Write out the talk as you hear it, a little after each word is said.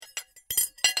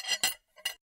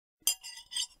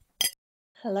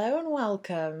Hello and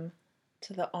welcome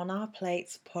to the On Our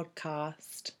Plates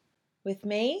podcast. With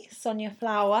me, Sonia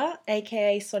Flower,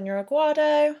 aka Sonia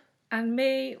Aguado. And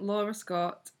me, Laura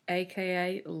Scott,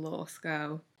 aka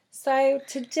Lawsco. So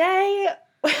today...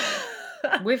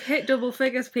 We've hit double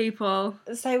figures, people.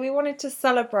 So we wanted to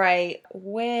celebrate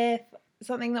with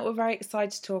something that we're very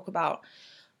excited to talk about,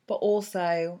 but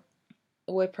also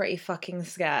we're pretty fucking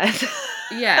scared.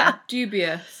 Yeah,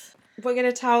 dubious. We're going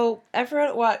to tell everyone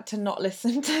at work to not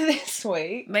listen to this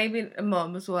week. Maybe a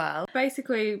mum as well.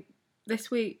 Basically,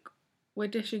 this week we're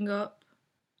dishing up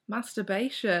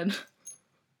masturbation.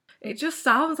 It just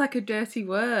sounds like a dirty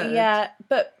word. Yeah,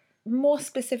 but more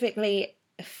specifically,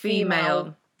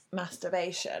 female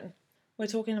masturbation. We're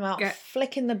talking about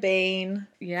flicking the bean.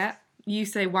 Yeah. You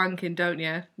say wanking, don't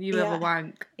you? You have a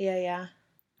wank. Yeah.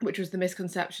 Which was the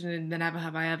misconception in the Never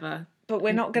Have I Ever. But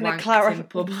we're not going to clarify.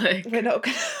 Public. We're not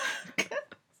going to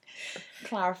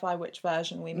clarify which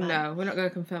version we meant. No, we're not going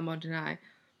to confirm or deny.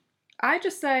 I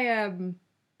just say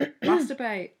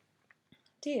masturbate.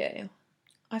 Do you?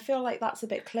 I feel like that's a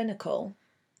bit clinical.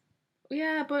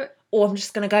 Yeah, but... Or I'm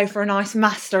just going to go for a nice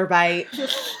masturbate.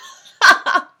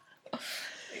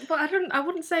 But I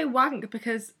wouldn't say wank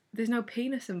because there's no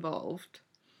penis involved.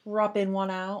 Rubbing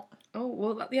one out. Oh,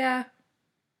 well, yeah.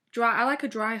 I like a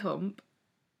dry hump.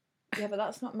 Yeah, but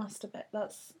that's not masturbate.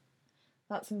 That's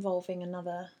involving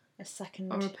a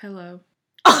second... Or a pillow.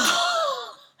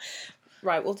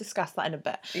 Right, we'll discuss that in a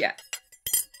bit. Yeah.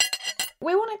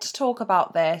 We wanted to talk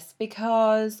about this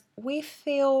because we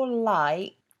feel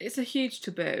like... It's a huge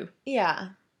taboo. Yeah,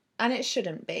 and it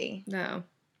shouldn't be. No.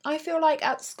 I feel like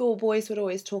at school, boys would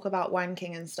always talk about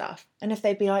wanking and stuff. And if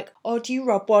they'd be like, oh, do you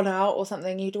rub one out or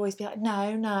something? You'd always be like,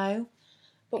 no.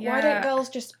 But why don't girls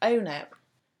just own it?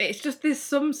 It's just there's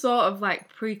some sort of like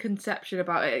preconception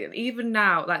about it. And even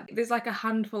now, like there's like a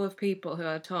handful of people who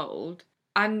are told.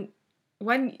 And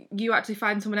when you actually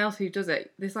find someone else who does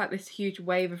it, there's like this huge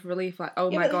wave of relief. Like, oh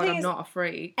my God, I'm not a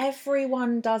freak.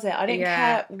 Everyone does it. I don't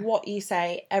care what you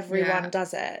say. Everyone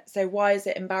does it. So why is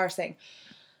it embarrassing?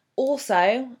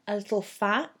 Also, a little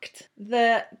fact,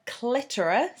 the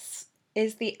clitoris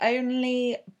is the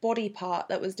only body part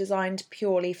that was designed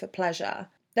purely for pleasure.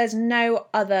 There's no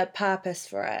other purpose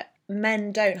for it.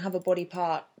 Men don't have a body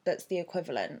part that's the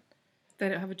equivalent. They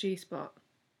don't have a G-spot?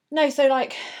 No, so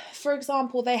like, for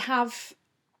example, they have,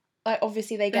 like,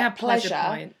 obviously they get pleasure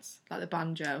points, like the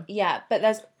banjo. Yeah, but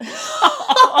there's...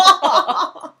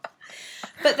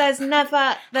 but there's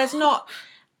not...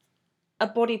 a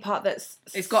body part that's...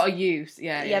 It's got a use,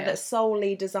 yeah. That's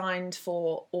solely designed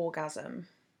for orgasm.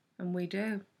 And we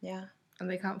do. Yeah. And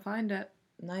they can't find it.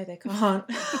 No, they can't.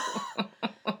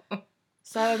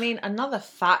 So, I mean, another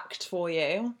fact for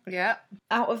you. Yeah.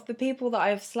 Out of the people that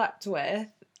I've slept with,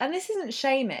 and this isn't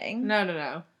shaming.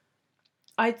 No.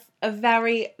 A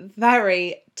very,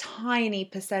 very tiny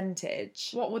percentage.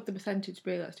 What would the percentage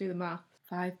be? Let's do the math.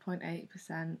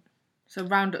 5.8%. So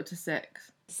round up to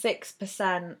 6.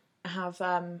 6% have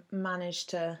managed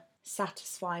to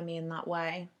satisfy me in that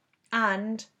way.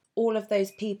 And all of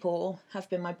those people have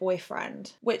been my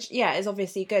boyfriend, which, is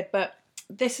obviously good, but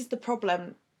this is the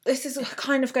problem. This is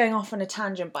kind of going off on a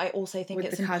tangent, but I also think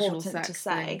it's important to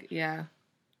say. Yeah.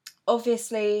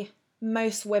 Obviously,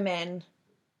 most women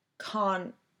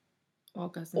can't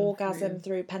orgasm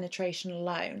through penetration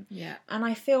alone. Yeah. And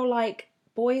I feel like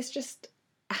boys just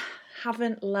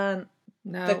haven't learnt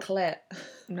the clit.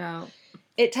 No.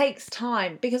 It takes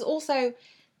time because also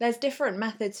there's different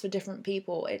methods for different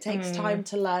people. It takes time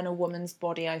to learn a woman's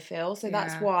body, I feel. So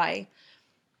that's why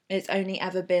it's only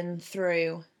ever been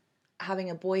through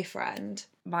having a boyfriend.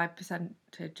 My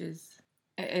percentage is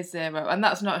 0. And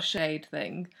that's not a shade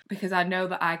thing because I know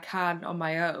that I can on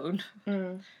my own.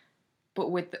 But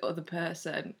with the other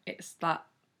person, it's that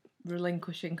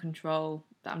relinquishing control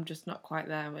that I'm just not quite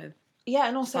there with. Yeah,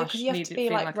 and also because you have to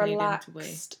be like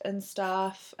relaxed and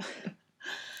stuff.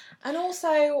 And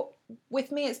also,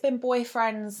 with me, it's been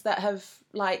boyfriends that have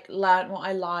like learnt what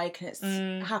I like and it's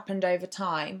happened over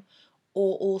time,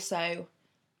 or also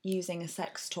using a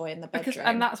sex toy in the bedroom.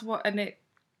 And that's what, and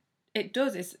it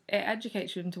does. It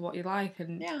educates you into what you like,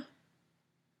 and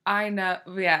I know.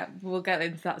 Yeah, we'll get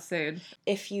into that soon.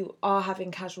 If you are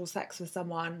having casual sex with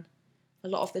someone, a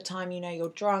lot of the time, you're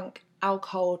drunk.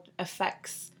 Alcohol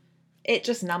affects. It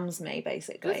just numbs me,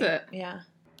 basically. Does it? Yeah.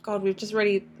 God, we've just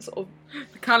really sort of...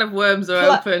 The can of worms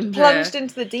are open. Plunged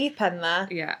into the deep end there.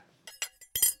 Yeah.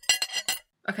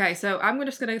 Okay, so I'm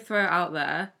just going to throw it out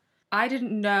there. I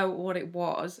didn't know what it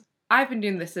was. I've been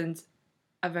doing this since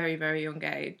a very, very young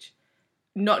age,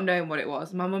 not knowing what it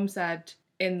was. My mum said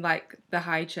in, like, the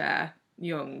high chair,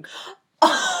 young.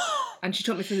 And she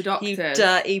took me to the doctors. You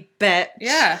dirty bitch.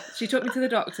 Yeah, she took me to the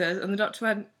doctors, and the doctor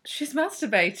went, she's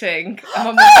masturbating. And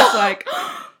Mum was just like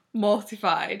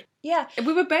mortified. Yeah.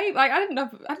 We were babe. Like, I didn't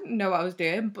know what I was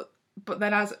doing, but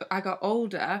then as I got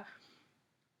older,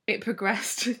 it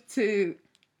progressed to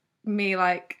me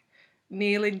like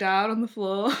kneeling down on the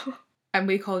floor, and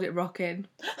we called it rocking.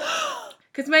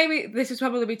 Because maybe this was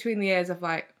probably between the years of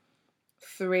like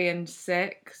 3 and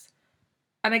 6.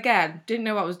 And again, didn't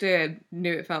know what I was doing,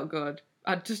 knew it felt good.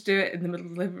 I'd just do it in the middle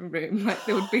of the living room. Like,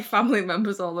 there would be family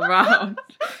members all around.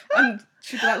 And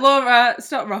she'd be like, Laura,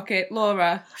 stop rocking.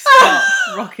 Laura, stop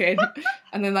rocking.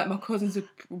 And then, like, my cousins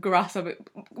would grasp it.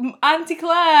 Auntie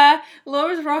Claire,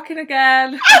 Laura's rocking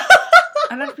again.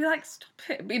 And I'd be like, stop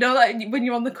it. You know, like, when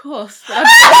you're on the cusp.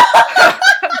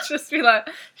 I'd just be like,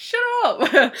 shut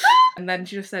up. And then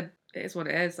she just said, it is what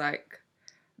it is. Like,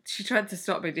 she tried to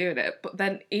stop me doing it. But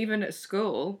then, even at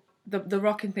school, the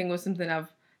rocking thing was something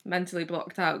I've mentally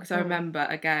blocked out, because I remember,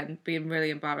 again, being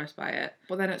really embarrassed by it.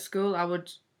 But then at school, I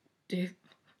would do...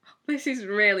 This is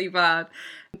really bad.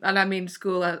 And I mean,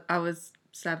 school, I was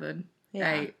 7,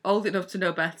 8, old enough to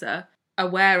know better,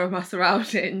 aware of my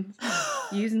surroundings,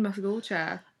 using my school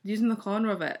chair, using the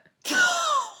corner of it.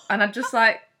 And I'd just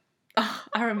like... Oh,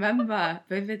 I remember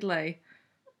vividly.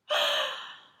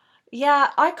 Yeah,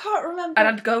 I can't remember. And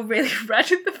I'd go really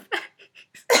red in the face.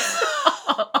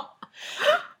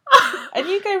 And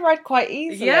you go red quite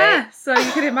easily. Yeah, so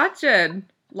you can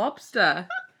imagine. Lobster.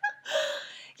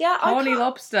 Yeah, Horny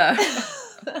lobster.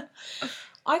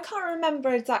 I can't remember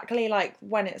exactly like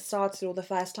when it started or the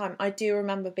first time. I do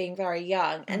remember being very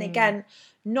young. And again,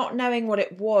 not knowing what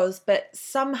it was, but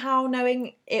somehow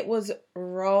knowing it was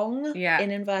wrong,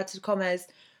 in inverted commas,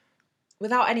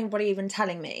 without anybody even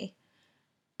telling me.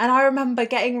 And I remember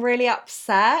getting really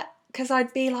upset because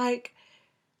I'd be like,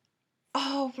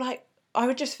 oh, like, I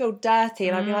would just feel dirty,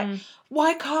 and I'd be like,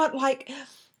 why can't, like,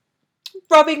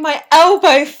 rubbing my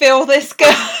elbow feel this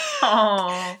good?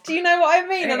 Do you know what I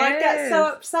mean? And I'd get so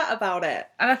upset about it.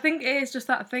 And I think it is just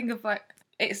that thing of, like,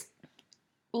 it's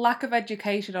lack of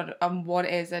education on what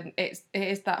it is, and it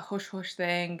is that hush-hush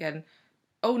thing, and,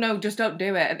 oh, no, just don't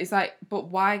do it. And it's like, but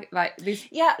why, like, this...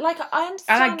 Yeah, like, I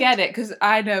understand. And I get it, because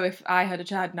I know if I had a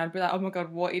child, and I'd be like, oh, my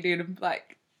God, what are you doing? And,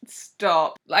 like,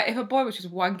 stop. Like, if a boy was just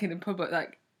wanking in public,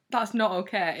 like, that's not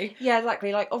okay. Yeah,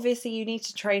 exactly. Like, obviously, you need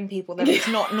to train people that it's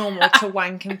not normal to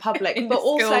wank in public. In but the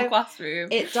school also, classroom.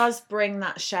 It does bring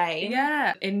that shame.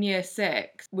 Yeah. In year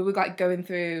 6, we were, like, going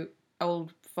through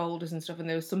old folders and stuff, and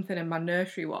there was something in my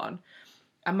nursery one,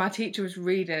 and my teacher was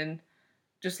reading,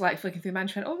 just, like, flicking through mine, and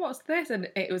she went, oh, what's this? And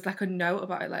it was, like, a note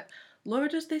about it, like, Laura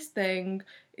does this thing,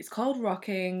 it's called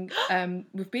rocking,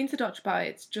 we've been to the doctor about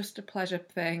it, it's just a pleasure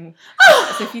thing.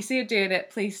 So if you see her doing it,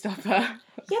 please stop her.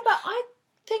 Yeah, but I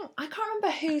can't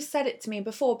remember who said it to me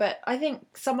before, but I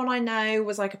think someone I know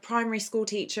was like a primary school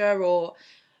teacher, or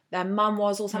their mum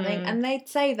was, or something, and they'd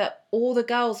say that all the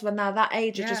girls when they're that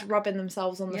age are just rubbing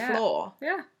themselves on the floor.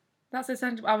 Yeah, that's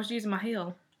essential. I was using my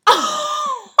heel.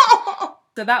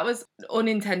 So that was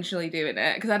unintentionally doing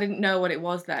it, because I didn't know what it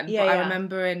was then. Yeah, but I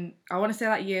remember I want to say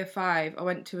like year 5, I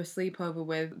went to a sleepover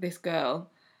with this girl,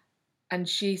 and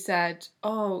she said,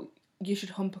 oh, you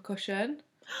should hump a cushion.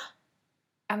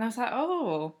 And I was like,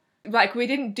 oh. Like, we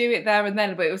didn't do it there and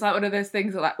then, but it was like one of those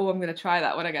things that, like, oh, I'm going to try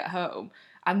that when I get home.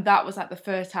 And that was, like, the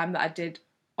first time that I did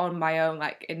on my own,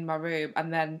 like, in my room.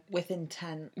 And then... With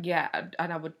intent. Yeah,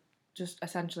 and I would just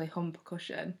essentially hump a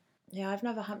cushion. Yeah, I've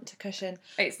never humped a cushion.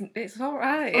 It's all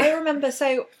right. I remember,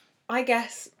 so, I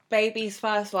guess, baby's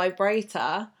first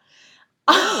vibrator.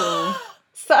 Oh.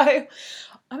 So,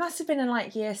 I must have been in,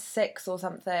 like, year 6 or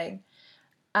something.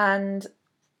 And...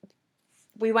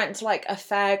 we went to, like, a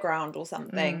fairground or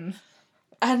something.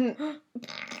 And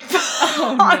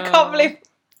oh, no. I can't believe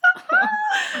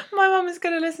my mum is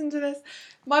going to listen to this.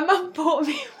 My mum bought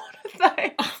me one of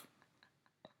those.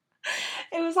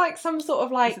 It was like some sort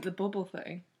of like... Is it the bubble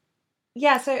thing?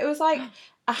 Yeah, so it was like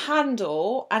a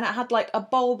handle, and it had like a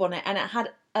bulb on it, and it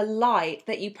had a light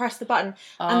that you press the button,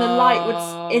 and the light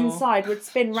would inside would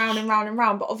spin round and round and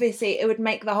round, but obviously it would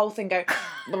make the whole thing go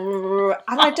and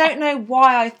I don't know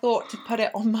why I thought to put it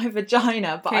on my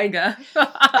vagina, but Finger.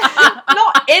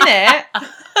 not in it,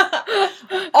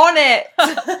 on it.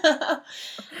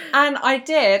 And I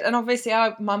did, and obviously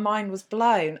my mind was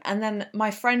blown, and then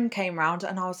my friend came round,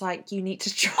 and I was like, you need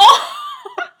to try.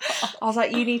 I was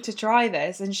like, you need to try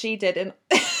this, and she did, and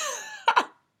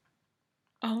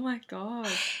oh my God.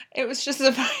 It was just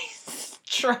a very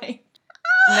strange...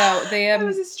 No, it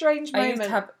was a strange moment. I used to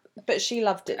have but she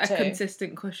loved it too. A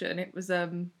consistent cushion. It was a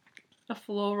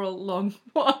floral long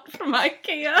one from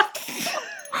IKEA.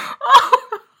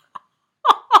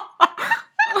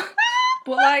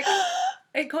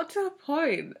 it got to a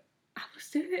point I was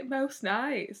doing it most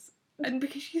nights. And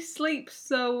because you sleep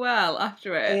so well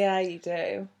after it. Yeah, you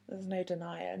do. There's no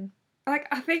denying. Like,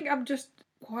 I think I'm just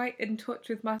quite in touch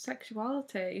with my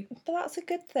sexuality. But that's a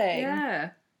good thing.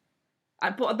 Yeah.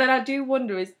 But then I do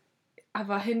wonder, have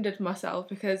I hindered myself?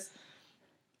 Because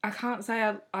I can't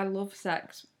say I love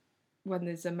sex when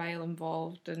there's a male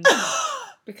involved, and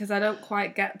because I don't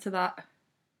quite get to that.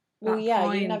 Well, yeah,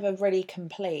 point. you never really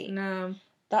complete. No.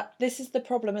 This is the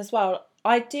problem as well.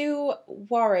 I do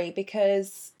worry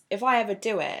because if I ever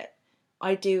do it,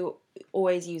 I do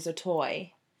always use a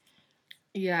toy.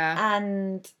 Yeah.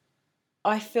 And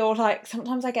I feel like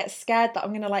sometimes I get scared that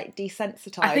I'm going to like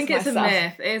desensitize myself. I think it's a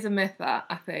myth. It is a myth, that,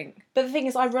 I think. But the thing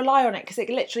is, I rely on it because it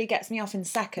literally gets me off in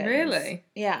seconds. Really?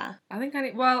 Yeah. I think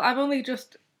well, I've only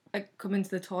just come into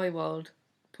the toy world,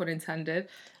 pun intended,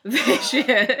 this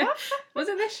year. Was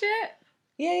it this year?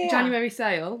 Yeah. January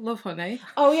sale, Love Honey.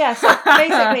 Oh, yeah. So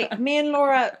basically, me and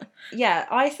Laura,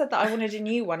 I said that I wanted a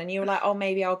new one, and you were like, oh,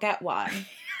 maybe I'll get one.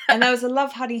 And there was a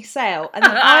Love Honey sale, and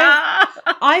then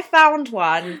I found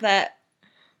one that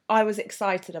I was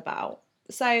excited about.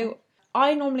 So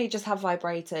I normally just have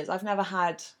vibrators. I've never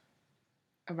had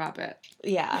a rabbit.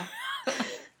 Yeah.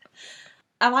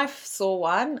 And I saw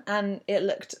one, and it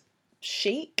looked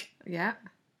chic. Yeah.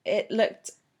 It looked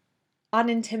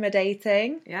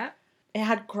unintimidating. Yeah. It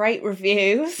had great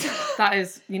reviews. That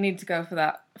is, you need to go for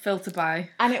that. Filter by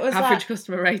and it was average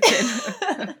customer rating.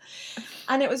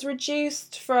 And it was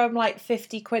reduced from like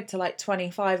 50 quid to like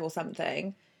 25 or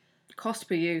something. Cost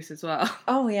per use as well.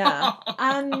 Oh, yeah.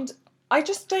 And I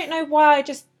just don't know why I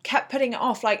just kept putting it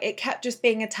off. Like, it kept just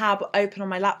being a tab open on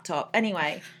my laptop.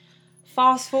 Anyway,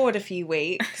 fast forward a few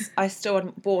weeks, I still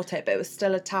hadn't bought it, but it was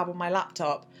still a tab on my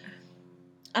laptop.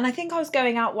 And I think I was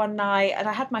going out one night, and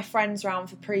I had my friends round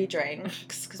for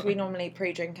pre-drinks, because we normally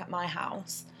pre-drink at my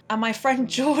house. And my friend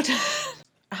Jordan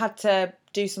had to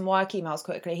do some work emails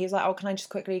quickly. He was like, oh, can I just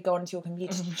quickly go onto your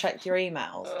computer to check your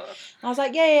emails? And I was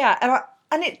like, yeah.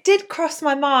 And it did cross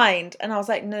my mind. And I was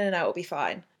like, no, it'll be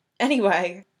fine.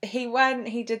 Anyway, he went,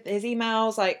 he did his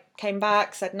emails, like, came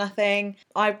back, said nothing.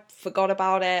 I forgot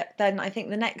about it. Then I think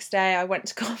the next day I went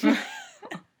to go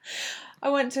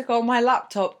on my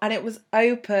laptop, and it was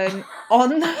open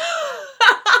on the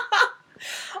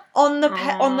on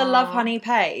the Love Honey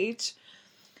page,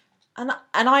 and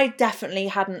I definitely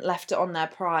hadn't left it on there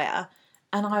prior,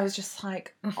 and I was just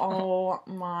like, oh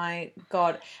my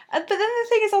god! But then the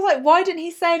thing is, I was like, why didn't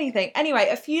he say anything? Anyway,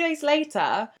 a few days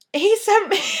later, he sent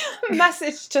me a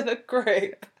message to the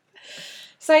group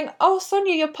saying, oh,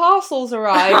 Sonia, your parcel's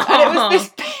arrived. And it was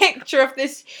this picture of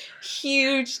this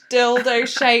huge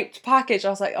dildo-shaped package. I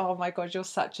was like, oh my god, you're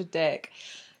such a dick.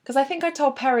 Because I think I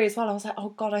told Perry as well. I was like, oh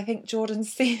god, I think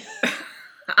Jordan's seen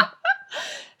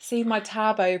my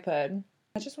tab open.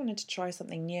 I just wanted to try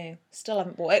something new. Still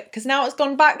haven't bought it, because now it's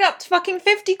gone back up to fucking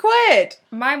 50 quid.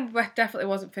 Mine definitely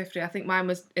wasn't 50. I think mine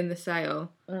was in the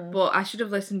sale. But I should have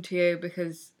listened to you,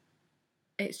 because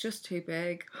it's just too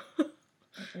big.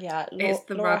 Yeah, it's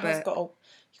the Laura rabbit. Has got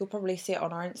you'll probably see it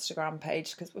on our Instagram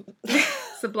page, because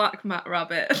it's the black mat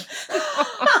rabbit.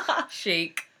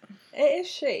 Chic. It is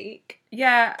chic.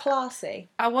 Yeah. Classy.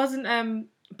 I wasn't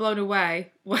blown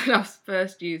away when I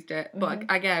first used it, but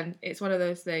again, it's one of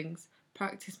those things.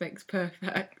 Practice makes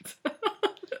perfect.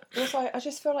 Also, I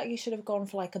just feel like you should have gone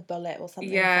for like a bullet or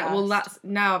something. Yeah, first.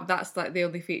 well, that's like the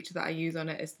only feature that I use on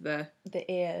it is the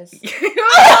ears.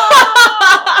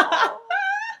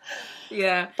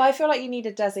 Yeah. But I feel like you need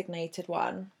a designated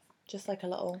one. Just like a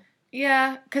little...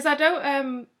 Yeah, because I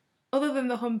don't, other than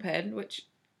the humping, which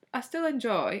I still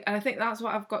enjoy, and I think that's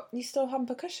what I've got... You still hump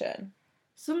a cushion?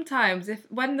 Sometimes,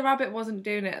 when the rabbit wasn't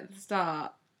doing it at the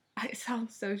start, it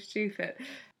sounds so stupid.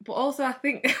 But also, I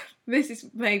think, this is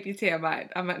maybe TMI,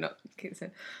 I might not keep this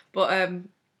in, but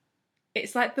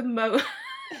it's like the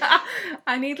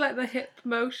I need like the hip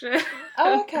motion.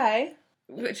 Oh, okay.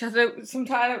 Which sometimes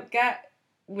I don't get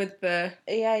with the...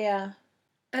 Yeah.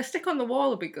 A stick on the wall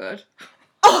would be good.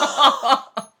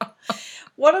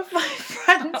 One of my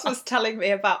friends was telling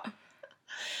me about...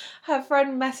 Her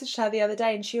friend messaged her the other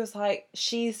day, and she was like,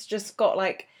 she's just got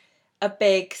like a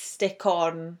big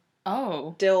stick-on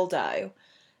dildo,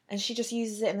 and she just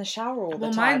uses it in the shower all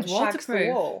the time. Mine's waterproof.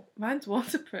 The wall. Mine's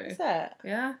waterproof. Is it?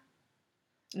 Yeah.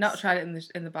 Not tried it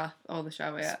in the bath or the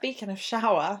shower yet. Speaking of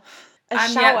shower,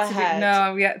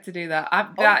 I'm yet to do that.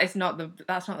 That's not the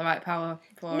right power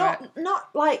for it. Not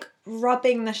like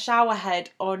rubbing the shower head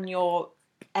on your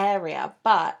area,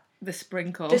 but the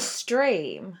sprinkle, the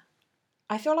stream.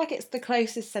 I feel like it's the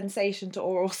closest sensation to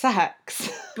oral sex.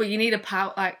 But you need a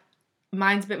power, like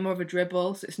Mine's a bit more of a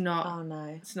dribble, so it's not. Oh no.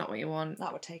 It's not what you want.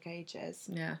 That would take ages.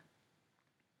 Yeah.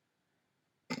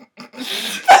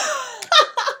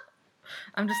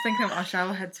 I'm just thinking our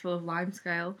shower head's full of lime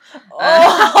scale.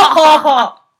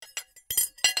 Oh!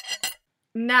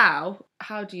 Now,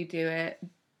 how do you do it?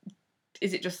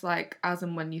 Is it just like as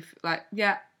and when you like,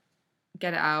 yeah,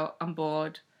 get it out, I'm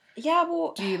bored? Yeah,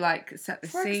 well... Do you like set the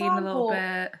for scene example, a little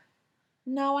bit?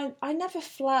 No, I never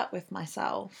flirt with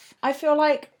myself. I feel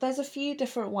like there's a few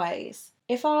different ways.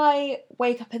 If I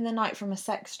wake up in the night from a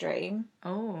sex dream...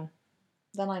 Oh.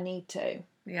 Then I need to.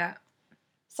 Yeah.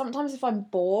 Sometimes if I'm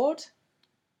bored...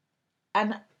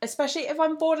 And especially if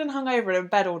I'm bored and hungover and in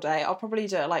bed all day, I'll probably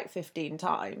do it like 15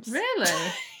 times.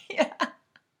 Really? Yeah.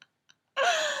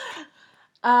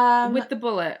 With the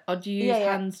bullet, or do you use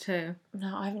hands too?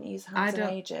 No, I haven't used hands in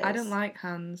ages. I don't like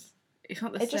hands. It's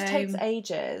not the same. It just takes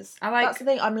ages. I like... That's the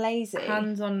thing, I'm lazy.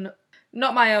 Hands on...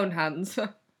 Not my own hands.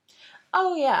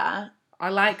 Oh, yeah. I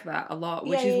like that a lot,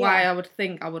 which is why I would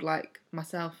think I would like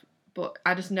myself. But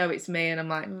I just know it's me and I'm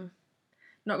like,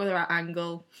 not got the right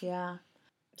angle. Yeah.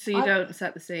 So you don't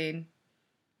set the scene?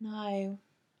 No.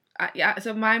 Yeah,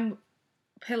 so my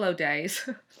pillow days,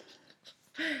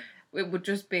 it would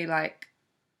just be like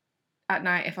at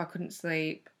night if I couldn't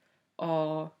sleep,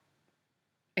 or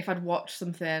if I'd watched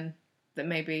something that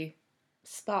maybe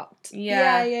sparked.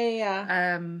 Yeah.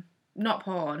 Yeah. Not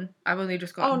porn. I've only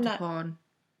just got into porn,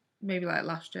 maybe like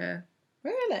last year.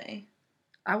 Really?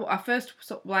 I first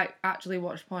like actually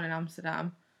watched porn in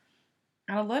Amsterdam,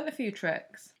 and I learnt a few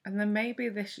tricks. And then maybe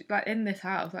in this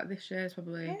house, like this year is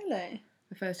probably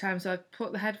the first time. So I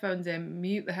put the headphones in,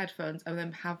 mute the headphones, and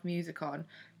then have music on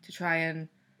to try and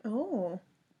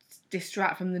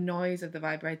distract from the noise of the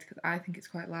vibrator, because I think it's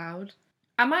quite loud.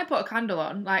 I might put a candle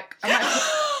on, like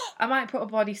I might put a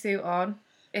bodysuit on.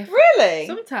 Really?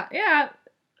 Sometimes,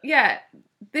 yeah.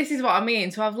 This is what I mean.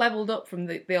 So I've leveled up from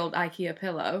the old IKEA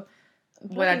pillow.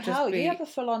 Bloody hell, you have a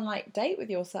full-on like date with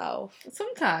yourself.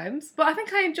 Sometimes, but I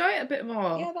think I enjoy it a bit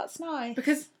more. Yeah, that's nice.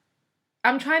 Because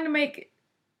I'm trying to make...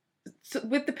 So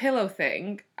with the pillow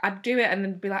thing, I'd do it and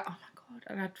then be like, oh my God,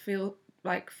 and I'd feel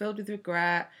like filled with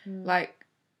regret. Like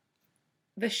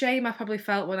the shame I probably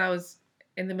felt when I was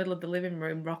in the middle of the living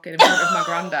room rocking in front of my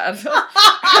granddad.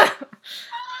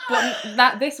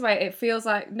 But this way, it feels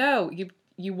like, no,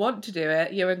 you want to do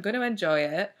it, you're going to enjoy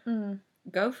it,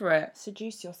 go for it.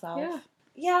 Seduce yourself.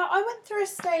 Yeah, I went through a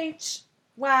stage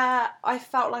where I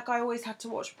felt like I always had to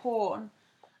watch porn.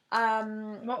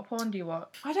 What porn do you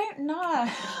watch? I don't know.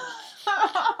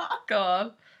 Go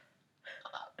on.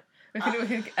 We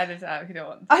can edit it out if you don't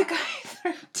want to. I go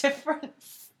through different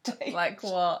stages. Like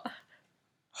what?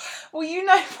 Well, you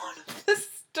know one of the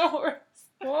stories.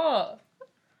 What?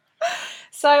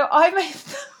 So I made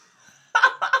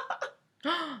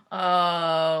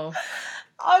I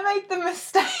made the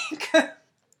mistake.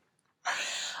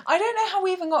 I don't know how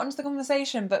we even got into the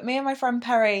conversation, but me and my friend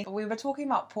Perry, we were talking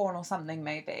about porn or something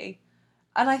maybe.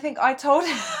 And I think I told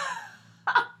him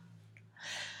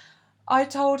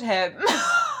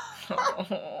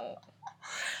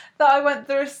that I went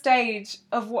through a stage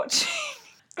of watching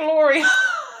glory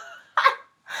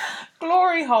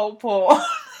hole porn.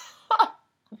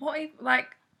 What,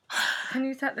 like, can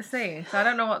you set the scene? So I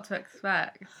don't know what to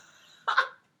expect.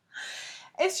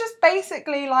 It's just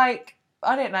basically like,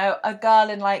 I don't know, a girl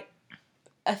in like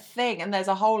a thing and there's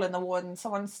a hole in the wall and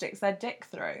someone sticks their dick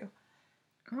through.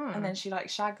 And then she like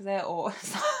shags it or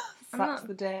sucks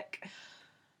the dick.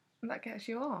 That gets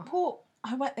you off. Well,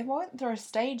 I went through a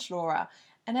stage, Laura.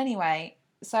 And anyway,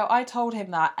 so I told him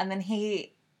that, and then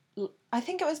I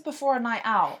think it was before a night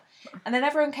out, and then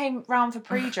everyone came round for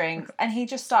pre-drinks, and he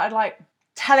just started like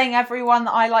telling everyone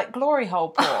that I like glory hole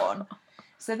porn.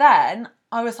 So then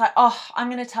I was like, oh, I'm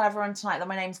going to tell everyone tonight that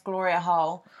my name's Gloria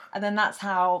Hole. And then that's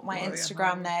how my Gloria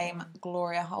Instagram Hole. name,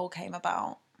 Gloria Hole, came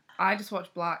about. I just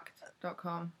watched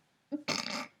Blacked.com.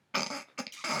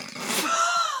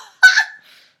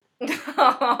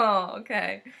 Oh,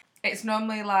 okay. It's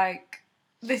normally like,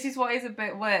 this is what is a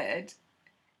bit weird.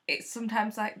 It's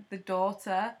sometimes like the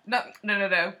daughter. No. What?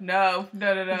 No.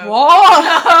 Laura!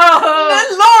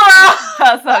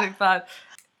 That sounded bad.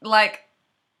 Like,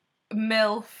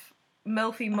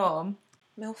 Milfy mum.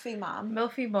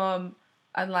 Milfy mum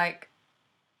and like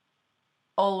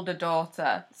older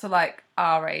daughter. So like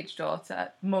our age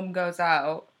daughter. Mum goes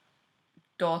out,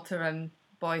 daughter and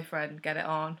boyfriend get it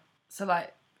on. So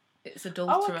like it's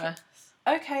adulterous.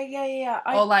 Oh, okay, yeah.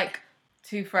 Or like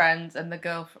two friends and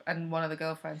and one of the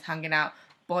girlfriends hanging out.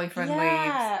 Boyfriend leaves.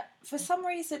 Yeah, for some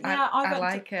reason,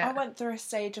 I went through a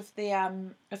stage of the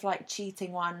of like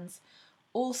cheating ones.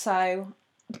 Also,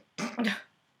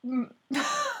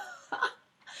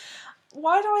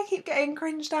 why do I keep getting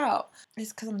cringed out?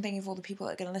 It's because I'm thinking of all the people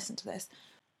that are going to listen to this.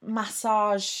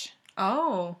 Massage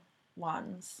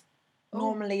ones.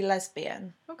 Normally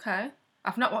lesbian. Okay.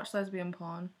 I've not watched lesbian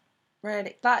porn.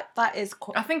 Really? That is...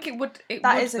 I think it would...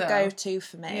 That is a go-to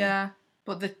for me. Yeah.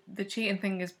 But the cheating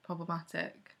thing is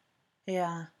problematic.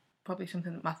 Yeah. Probably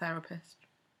something that my therapist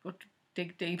would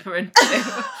dig deeper into.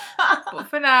 But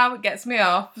for now, it gets me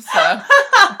off, so...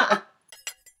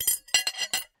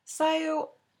 So,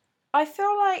 I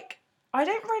feel like I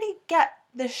don't really get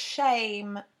the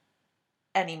shame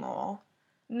anymore.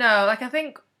 No, like, I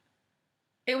think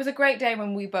it was a great day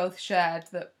when we both shared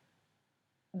that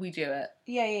we do it.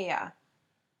 Yeah.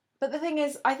 But the thing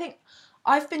is, I think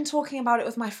I've been talking about it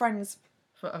with my friends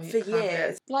for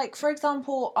years. Like, for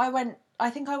example, I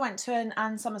think I went to an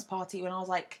Ann Summers party when I was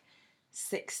like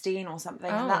 16 or something,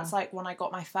 and that's like when I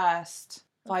got my first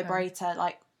vibrator.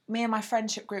 Like, me and my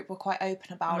friendship group were quite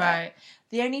open about it.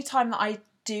 The only time that I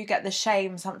do get the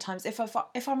shame sometimes, if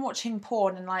I'm watching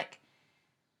porn and like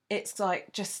it's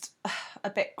like just a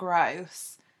bit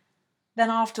gross, then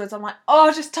afterwards I'm like,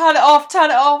 oh, just turn it off,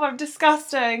 I'm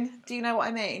disgusting. Do you know what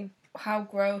I mean? How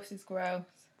gross is gross?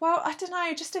 Well, I don't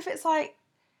know, just if it's like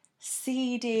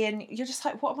seedy and you're just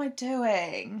like, what am I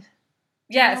doing?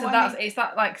 Yeah, so it's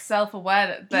that like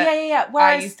self-awareness that yeah.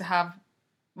 Whereas, I used to have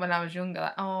when I was younger,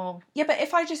 like, oh... Yeah, but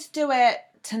if I just do it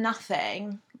to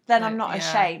nothing, then I'm not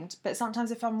ashamed. But sometimes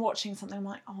if I'm watching something, I'm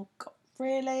like, oh, God,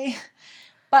 really?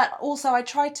 But also, I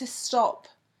tried to stop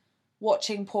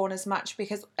watching porn as much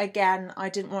because, again, I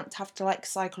didn't want to have to, like,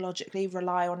 psychologically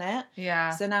rely on it. Yeah.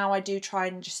 So now I do try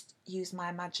and just use my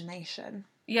imagination.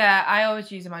 Yeah, I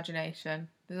always use imagination.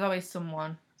 There's always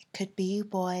someone. It could be you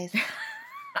boys.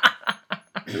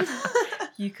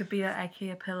 You could be an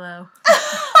IKEA pillow.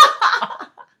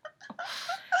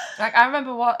 Like, I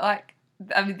remember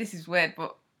this is weird,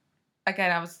 but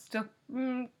again, I was still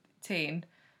teen.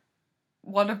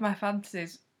 One of my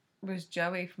fantasies was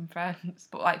Joey from Friends,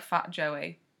 but like fat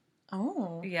Joey.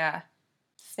 Oh. Yeah.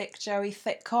 Thick Joey,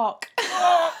 thick cock.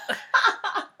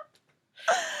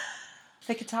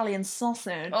 Thick Italian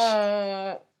sausage.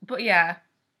 Oh. But yeah,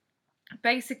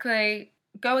 basically,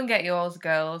 go and get yours,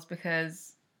 girls,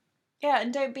 because... Yeah,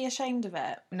 and don't be ashamed of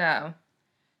it. No.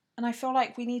 And I feel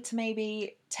like we need to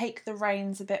maybe take the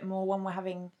reins a bit more when we're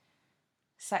having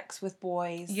sex with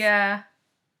boys. Yeah.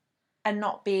 And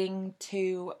not being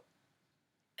too...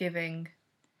 Giving.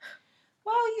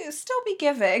 Well, you still be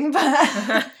giving,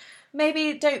 but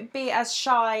maybe don't be as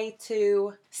shy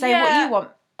to say what you want.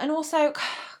 And also,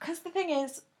 because the thing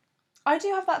is, I do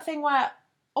have that thing where,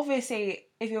 obviously,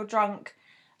 if you're drunk,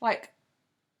 like,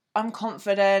 I'm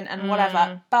confident and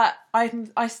whatever, but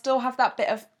I still have that bit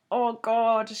of, oh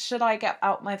God, should I get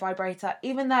out my vibrator?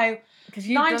 Even though because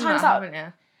you've 9 times out, haven't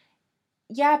you?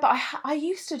 Yeah, but I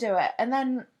used to do it, and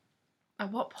then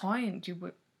at what point do you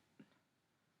whip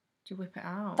it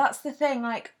out? That's the thing.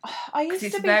 Like, I used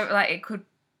to be very, like, it could.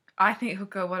 I think it could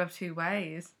go one of two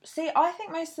ways. See, I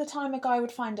think most of the time a guy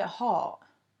would find it hot.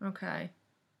 Okay.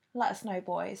 Let us know,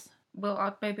 boys.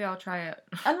 Well, maybe I'll try it.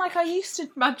 And like I used to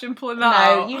imagine pulling that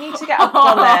out. No, you need to get a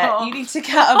bullet. You need to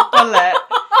get a bullet.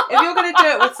 If you're going to do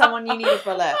it with someone, you need a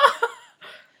bullet.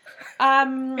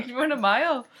 You run a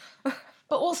mile.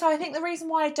 But also, I think the reason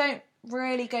why I don't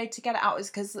really go to get it out is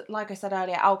because, like I said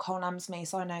earlier, alcohol numbs me,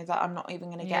 so I know that I'm not even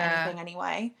going to get anything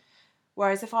anyway.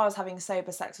 Whereas if I was having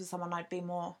sober sex with someone, I'd be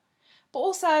more. But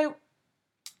also,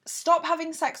 stop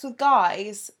having sex with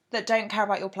guys that don't care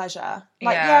about your pleasure.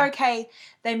 Like, yeah, okay,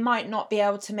 they might not be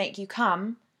able to make you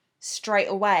come straight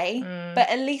away, but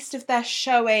at least if they're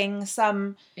showing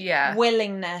some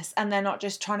willingness and they're not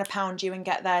just trying to pound you and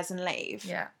get theirs and leave.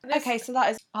 Yeah. Okay, so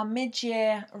that is our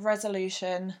mid-year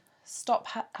resolution. Stop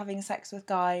having sex with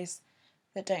guys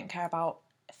that don't care about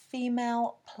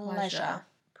female pleasure.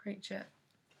 Preach it.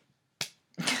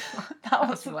 That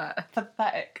was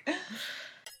pathetic.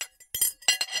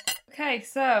 Okay,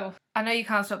 so I know you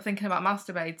can't stop thinking about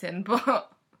masturbating,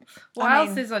 but what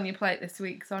else is on your plate this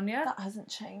week, Sonia? That hasn't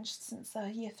changed since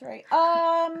year 3.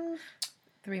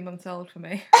 3 months old for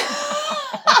me.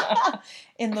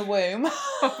 In the womb.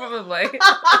 Probably.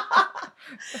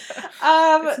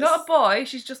 It's not a boy,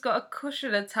 she's just got a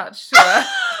cushion attached to her.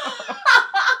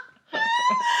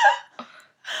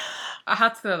 I had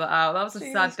to throw that out. That was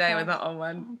a sad day when that one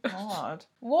went. Oh, God.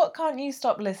 What can't you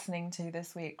stop listening to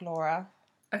this week, Laura?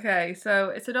 Okay, so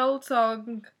it's an old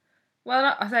song.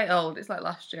 Well, I say old, it's like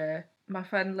last year. My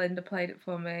friend Linda played it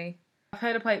for me. I've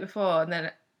heard her play it before, and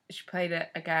then she played it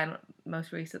again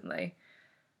most recently.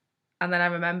 And then I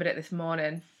remembered it this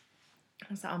morning. I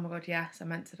was like, oh my God, yes, I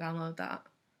meant to download that.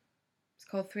 It's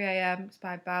called 3am, it's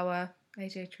by Bauer.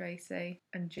 AJ Tracy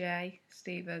and Jay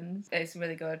Stevens. It's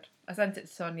really good. I sent it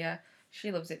to Sonia.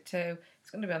 She loves it too. It's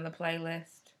going to be on the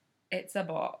playlist. It's a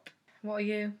bop. What are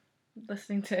you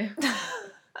listening to?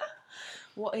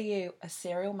 What are you, a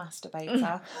serial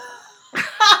masturbator?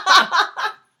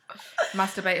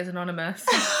 Masturbators Anonymous.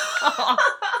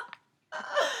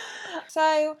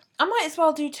 So I might as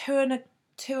well do two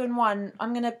and one.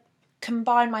 I'm going to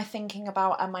combine my thinking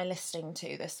about am I listening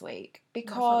to this week,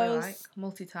 because That's what I like.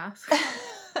 Multitask.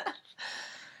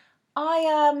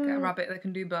 Get a rabbit that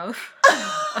can do both.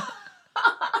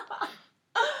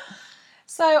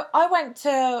 So I went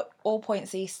to All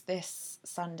Points East this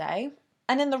Sunday,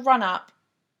 and in the run up,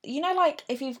 you know, like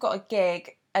if you've got a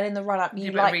gig and in the run up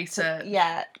you like research.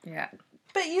 Yeah.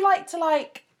 But you like to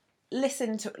like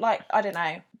listen to, like, I don't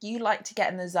know, you like to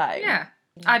get in the zone. Yeah.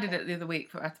 I did it the other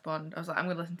week for Ethabond. I was like, I'm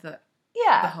going to listen to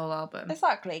the whole album.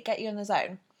 Exactly, get you in the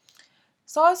zone.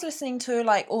 So I was listening to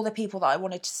like all the people that I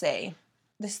wanted to see.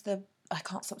 This is the I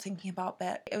can't stop thinking about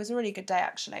bit. It was a really good day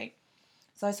actually.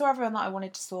 So I saw everyone that I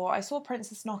wanted to saw. I saw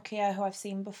Princess Nokia, who I've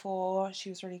seen before. She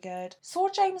was really good. Saw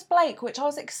James Blake, which I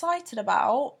was excited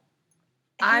about.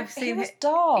 He was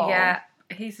dull. Yeah,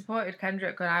 he supported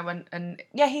Kendrick when I went, and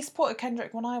yeah, he supported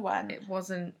Kendrick when I went. He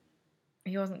wasn't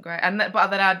great, but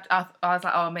then I was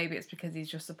like, oh, maybe it's because he's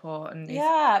just support, and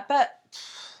but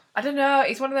I don't know.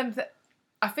 It's one of them that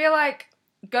I feel like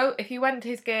if you went to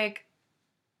his gig,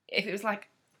 if it was like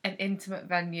an intimate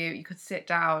venue, you could sit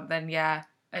down, then yeah,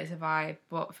 it's a vibe.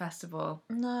 But festival,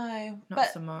 no,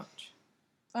 not so much.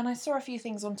 And I saw a few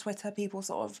things on Twitter, people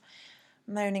sort of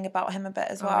moaning about him a bit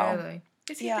as well. Oh, really?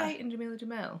 Is he dating Jamila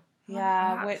Jamil?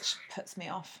 Yeah, which puts me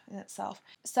off in itself.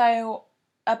 So,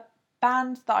 a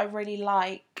band that I really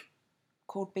like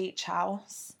called Beach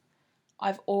House,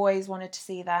 I've always wanted to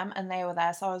see them, and they were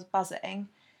there, so I was buzzing.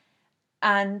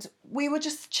 And we were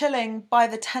just chilling by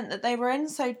the tent that they were in,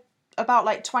 so about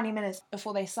like 20 minutes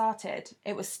before they started,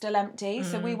 it was still empty.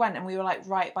 So we went and we were like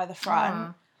right by the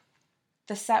front.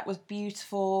 The set was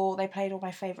beautiful. They played all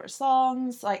my favourite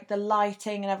songs. Like the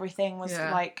lighting and everything was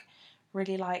like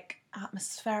really like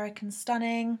atmospheric and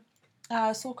stunning.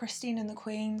 I saw Christine and the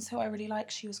Queens, who I really like.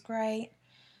 She was great.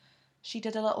 She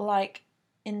did a little like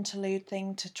interlude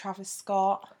thing to Travis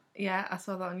Scott. Yeah, I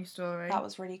saw that on your story. That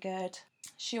was really good.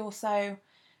 She also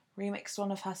remixed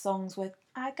one of her songs with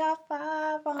I Got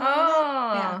 5 on it.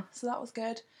 Yeah, so that was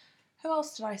good. Who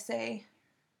else did I see?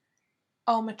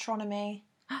 Oh, Metronomy.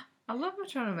 I love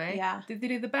Metronomy. Yeah. Did they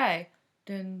do the Bay?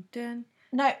 Dun dun.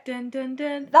 No. Dun dun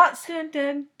dun. That's dun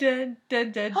dun dun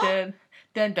dun dun dun.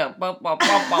 Dun dun bum bum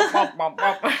bum bum bum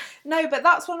bum. No, but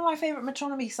that's one of my favourite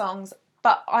Metronomy songs.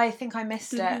 But I think I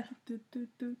missed it.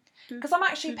 Because I'm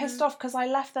actually pissed off because I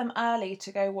left them early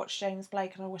to go watch James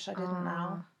Blake, and I wish I didn't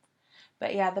now.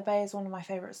 But yeah, The Bay is one of my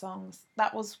favourite songs.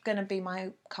 That was going to be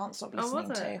my can't stop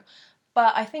listening to.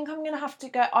 But I think I'm going to have to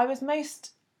go. I was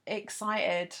most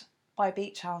excited by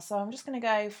Beach House, so I'm just going to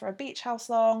go for a Beach House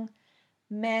song.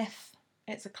 Myth.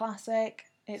 It's a classic.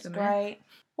 It's great.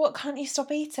 What can't you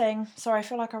stop eating? Sorry, I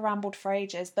feel like I rambled for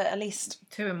ages, but at least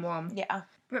 2 in 1. Yeah.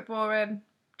 Bit boring.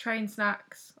 Train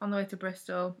snacks on the way to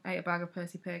Bristol. Ate a bag of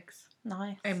Percy Pigs.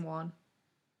 Nice. In 1.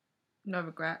 No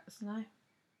regrets. No.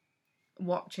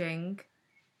 Watching,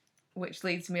 which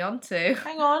leads me on to.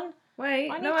 Hang on. Wait.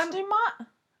 I need to do my.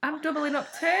 I'm doubling up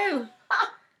too.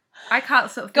 I can't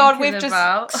stop thinking God, we've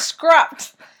just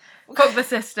scrapped. Cook the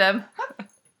system.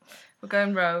 We're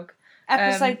going rogue.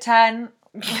 Episode 10.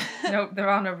 Nope, there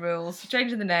are no rules.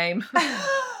 Changing the name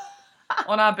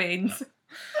on our beans.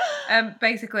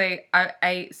 Basically, I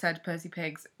ate said Percy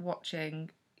Pigs watching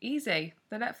Easy,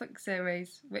 the Netflix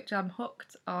series, which I'm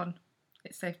hooked on,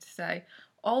 it's safe to say.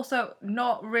 Also,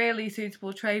 not really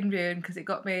suitable train viewing because it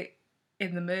got me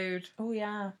in the mood. Oh,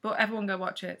 yeah. But everyone go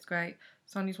watch it, it's great.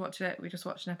 Sonia's watching it. We just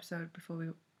watched an episode before we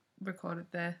recorded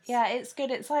this. Yeah, it's good.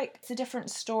 It's like, it's a different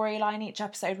storyline each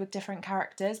episode with different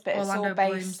characters, but it's Orlando all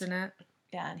based... Bloom's in it.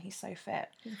 Yeah, and he's so fit.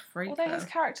 He's a freak, although his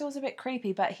character was a bit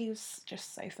creepy, but he was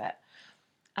just so fit.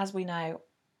 As we know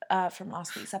from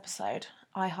last week's episode,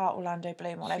 I heart Orlando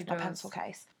Bloom all over my pencil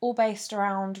case. All based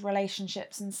around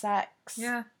relationships and sex.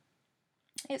 Yeah.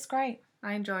 It's great.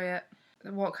 I enjoy it.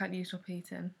 What can't you stop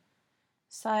eating?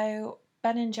 So,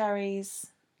 Ben & Jerry's,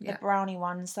 the brownie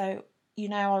one. So, you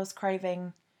know I was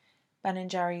craving Ben &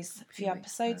 Jerry's a few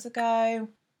episodes ago.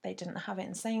 They didn't have it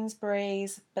in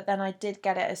Sainsbury's, but then I did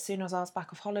get it as soon as I was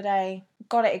back off holiday.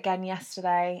 Got it again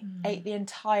yesterday. Ate the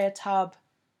entire tub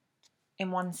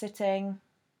in one sitting.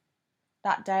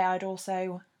 That day I'd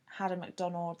also had a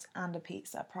McDonald's and a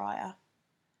pizza prior.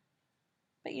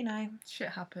 But you know, shit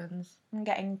happens. I'm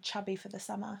getting chubby for the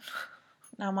summer.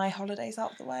 Now my holiday's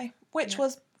out of the way, which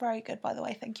was Very good, by the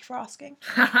way. Thank you for asking.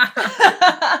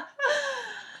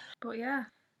 But yeah,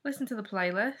 listen to the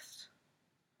playlist.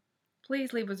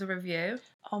 Please leave us a review.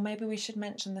 Oh, maybe we should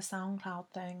mention the SoundCloud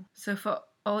thing. So for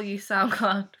all you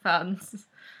SoundCloud fans,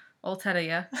 all 10 of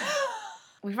you,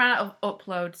 we've ran out of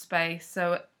upload space,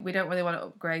 so we don't really want to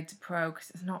upgrade to Pro because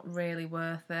it's not really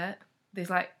worth it. There's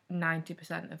like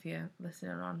 90% of you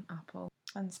listening on Apple.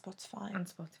 And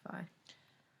Spotify.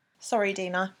 Sorry,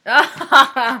 Dina.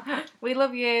 We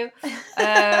love you.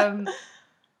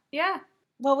 Yeah.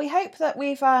 Well, we hope that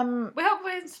we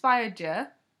inspired you.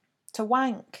 To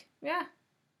wank. Yeah.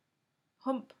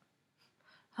 Hump,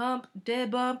 de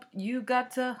bump. You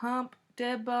got to hump,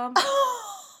 de bump.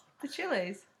 The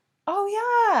Chili's. Oh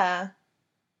yeah.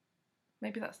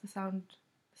 Maybe that's the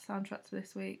soundtrack to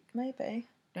this week. Maybe.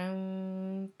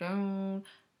 Down, down,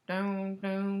 down,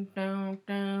 down, down,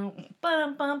 down.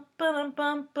 Ba-dum bum, ba-dum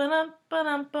bum, ba-dum,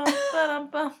 ba-dum bum, ba-dum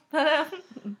bum,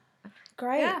 ba-dum.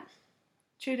 Great. Yeah.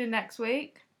 Tune in next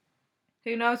week.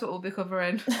 Who knows what we'll be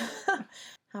covering?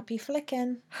 Happy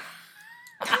flicking.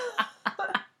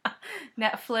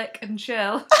 Netflix and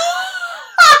chill.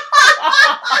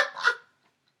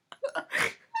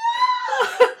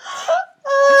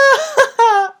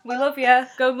 We love you.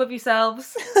 Go and love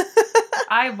yourselves.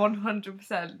 I am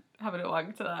 100% having a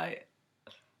wank tonight.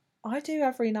 I do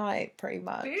every night, pretty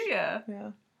much. Do you? Yeah.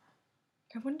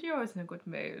 I wonder you're always in a good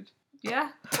mood. Yeah.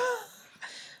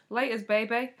 Laters,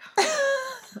 baby.